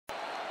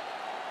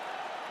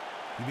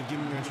You've been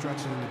given your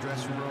instructions in the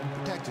dressing room.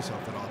 Protect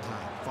yourself at all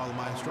times. Follow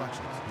my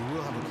instructions. You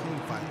will have a clean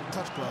fight.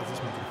 Touch gloves.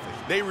 Let's make it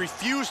official. They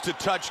refused to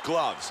touch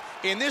gloves.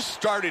 And this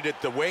started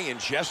at the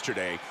weigh-ins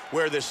yesterday,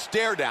 where the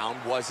stare-down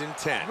was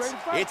intense.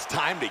 It's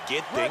time to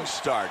get things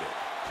started.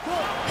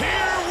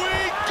 Here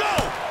we go!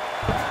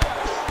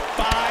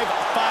 5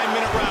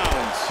 5-minute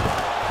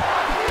rounds.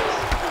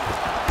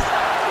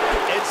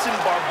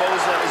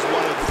 Barboza is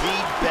one of the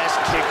best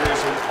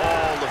kickers in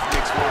all of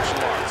mixed martial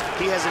arts.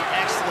 He has an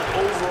excellent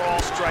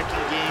overall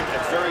striking game,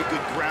 a very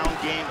good ground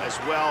game as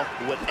well.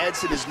 What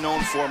Edson is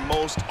known for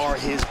most are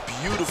his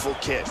beautiful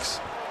kicks.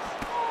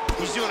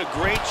 He's doing a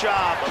great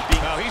job of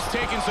being... Now he's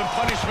taking some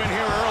punishment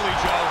here early,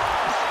 Joe.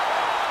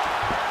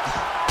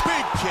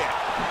 Big kick.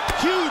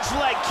 Huge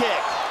leg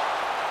kick.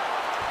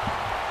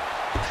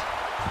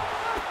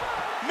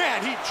 Man,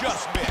 he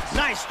just missed.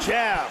 Nice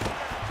jab.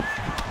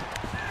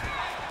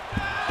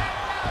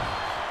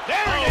 There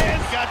it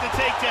is! Got the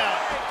takedown.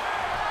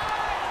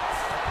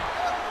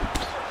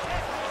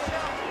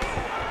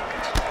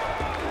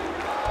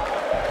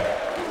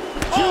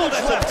 Oh,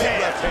 that's a big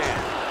left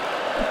hand.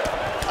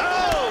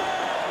 Oh!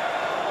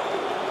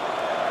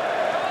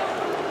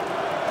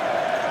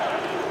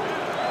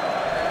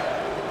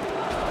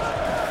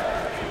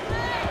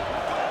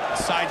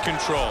 Side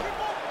control.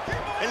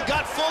 And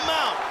got full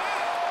mount.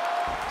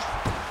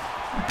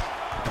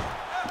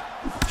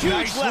 Huge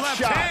Nice left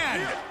shot.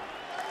 hand.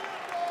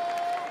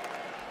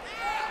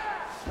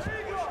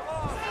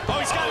 Oh,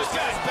 he's got his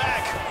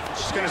back.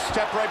 Just gonna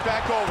step right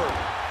back over.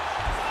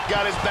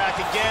 Got his back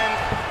again.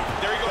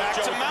 There he goes. Back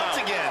to mount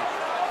again.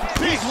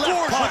 He Big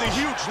scores left with a punch.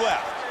 huge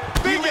left.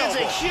 He Big lands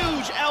elbow. a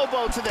huge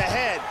elbow to the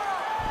head.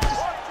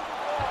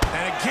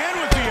 And again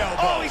with the elbow.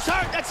 Oh, he's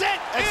hurt. That's it.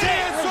 That's it.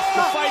 It's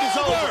The fight is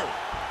over. over.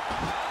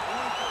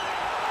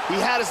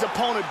 He had his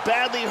opponent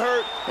badly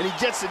hurt, and he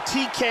gets a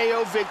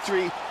TKO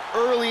victory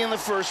early in the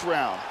first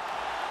round.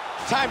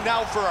 Time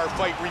now for our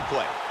fight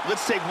replay.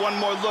 Let's take one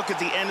more look at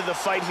the end of the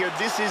fight here.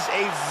 This is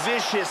a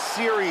vicious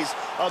series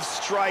of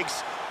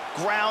strikes,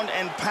 ground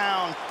and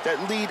pound,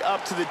 that lead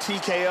up to the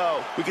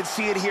TKO. We can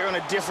see it here on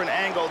a different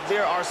angle.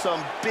 There are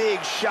some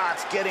big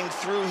shots getting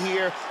through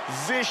here.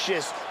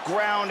 Vicious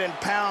ground and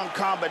pound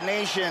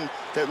combination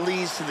that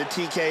leads to the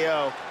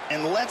TKO.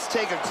 And let's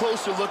take a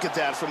closer look at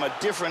that from a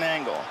different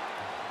angle.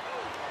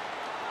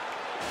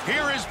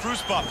 Here is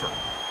Bruce Buffer.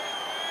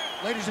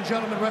 Ladies and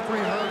gentlemen, referee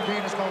Herb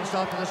Dean has called a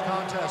stop to this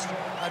contest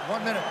at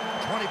 1 minute,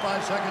 25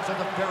 seconds of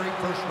the very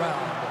first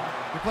round.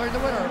 Declaring the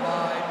winner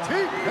by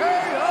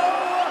TKO,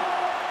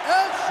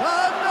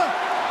 Edson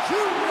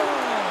Jr.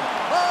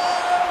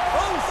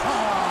 Barboza.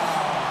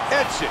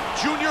 Edson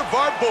Jr.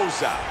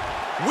 Barboza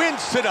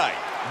wins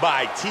tonight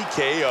by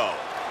TKO.